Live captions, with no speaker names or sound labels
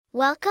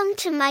Welcome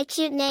to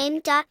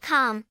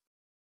mycutename.com.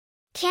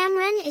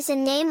 Camron is a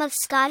name of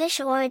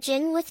Scottish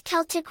origin with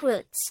Celtic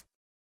roots.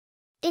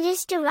 It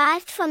is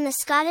derived from the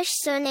Scottish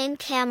surname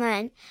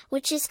Camron,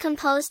 which is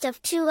composed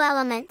of two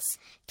elements,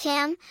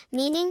 cam,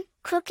 meaning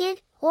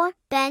crooked or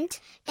bent,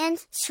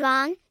 and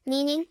sran,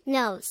 meaning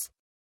nose.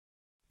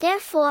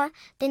 Therefore,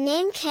 the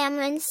name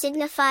Camron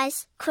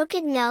signifies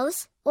crooked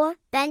nose or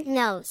bent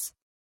nose.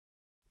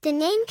 The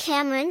name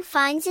Camron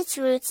finds its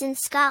roots in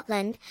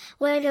Scotland,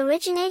 where it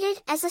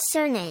originated as a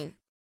surname.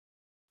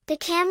 The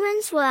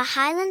Camrons were a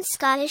Highland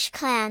Scottish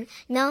clan,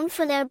 known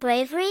for their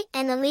bravery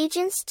and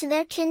allegiance to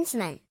their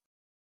kinsmen.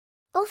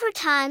 Over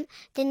time,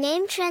 the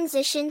name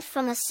transitioned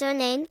from a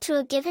surname to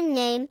a given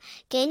name,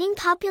 gaining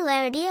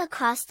popularity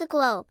across the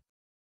globe.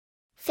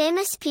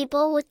 Famous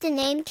people with the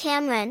name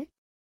Camron.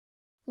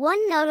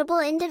 One notable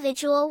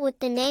individual with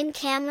the name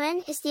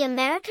Camron is the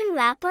American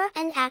rapper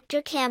and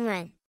actor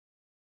Camron.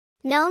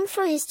 Known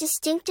for his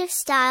distinctive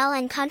style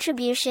and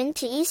contribution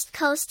to East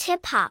Coast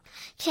hip-hop,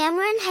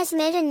 Camron has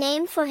made a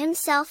name for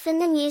himself in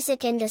the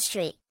music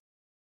industry.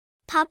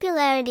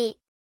 Popularity.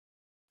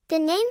 The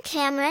name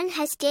Camron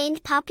has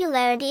gained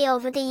popularity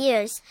over the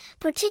years,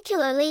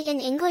 particularly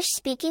in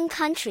English-speaking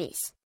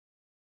countries.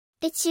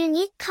 Its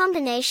unique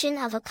combination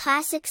of a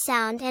classic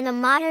sound and a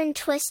modern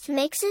twist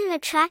makes it an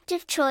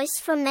attractive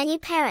choice for many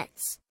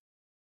parents.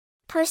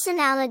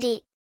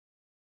 Personality.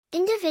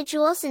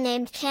 Individuals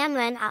named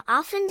Camron are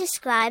often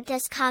described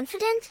as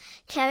confident,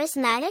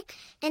 charismatic,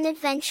 and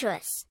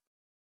adventurous.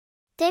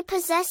 They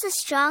possess a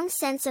strong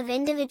sense of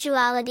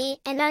individuality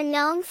and are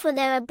known for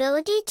their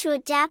ability to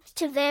adapt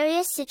to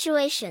various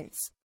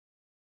situations.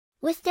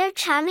 With their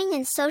charming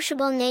and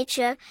sociable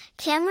nature,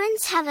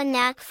 Camrons have a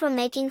knack for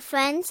making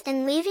friends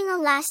and leaving a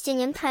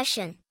lasting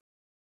impression.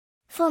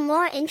 For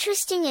more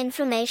interesting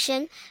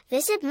information,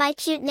 visit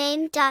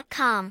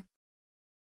mycutename.com.